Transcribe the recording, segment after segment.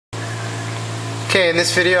Okay, in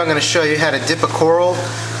this video I'm going to show you how to dip a coral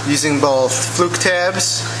using both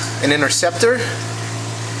Fluke-Tabs and Interceptor.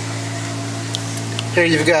 Here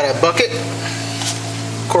you've got a bucket,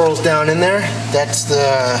 corals down in there. That's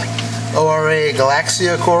the ORA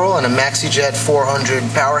Galaxia coral and a MaxiJet 400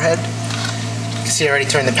 power head. You can see I already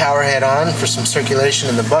turned the power head on for some circulation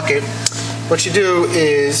in the bucket. What you do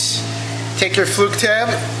is take your Fluke-Tab,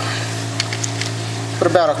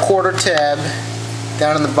 put about a quarter tab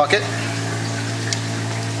down in the bucket.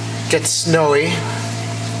 Gets snowy,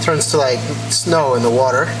 turns to like snow in the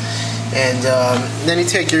water, and then you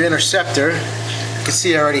take your Interceptor. You can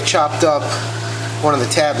see I already chopped up one of the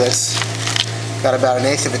tablets. Got about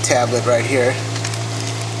 1/8 of a tablet right here,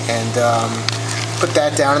 and put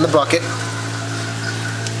that down in the bucket,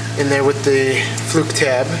 in there with the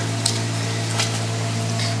Fluke-Tab.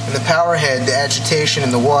 And the power head, the agitation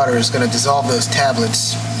in the water is going to dissolve those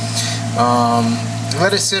tablets.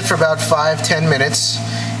 Let it sit for about 5-10 minutes.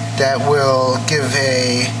 That will give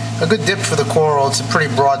a good dip for the coral. It's a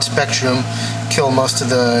pretty broad spectrum, kill most of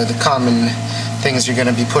the common things you're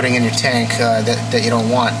going to be putting in your tank that you don't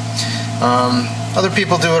want. Other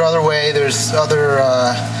people do it other way. There's other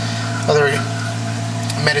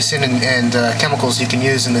medicine and chemicals you can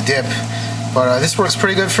use in the dip, but this works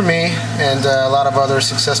pretty good for me and a lot of other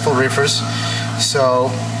successful reefers.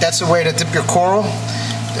 So that's a way to dip your coral.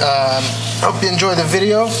 Hope you enjoy the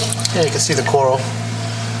video. Here you can see the coral.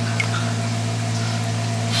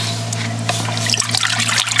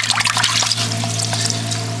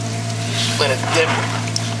 Let it dip.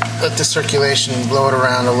 Let the circulation blow it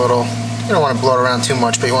around a little. You don't want to blow it around too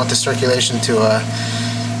much, but you want the circulation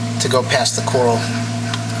to go past the coral.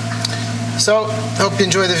 So, hope you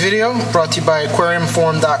enjoy the video. Brought to you by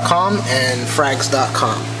aquariumforum.com and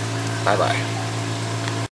frags.com. Bye bye.